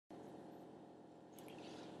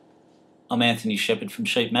I'm Anthony Shepherd from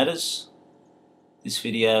Sheepmatters. This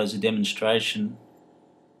video is a demonstration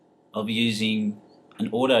of using an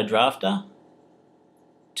auto drafter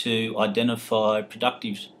to identify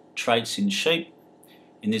productive traits in sheep,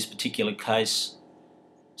 in this particular case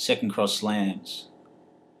second cross lambs.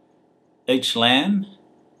 Each lamb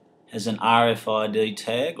has an RFID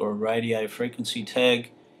tag or a radio frequency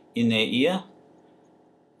tag in their ear.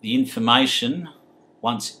 The information,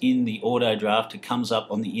 once in the auto drafter, comes up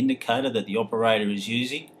on the indicator that the operator is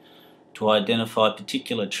using to identify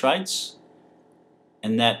particular traits,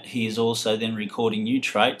 and that he is also then recording new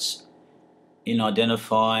traits in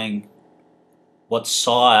identifying what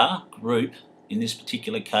sire group, in this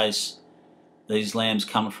particular case, these lambs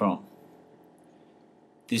come from.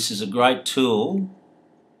 This is a great tool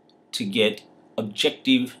to get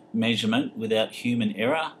objective measurement without human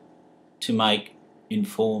error to make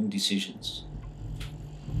informed decisions.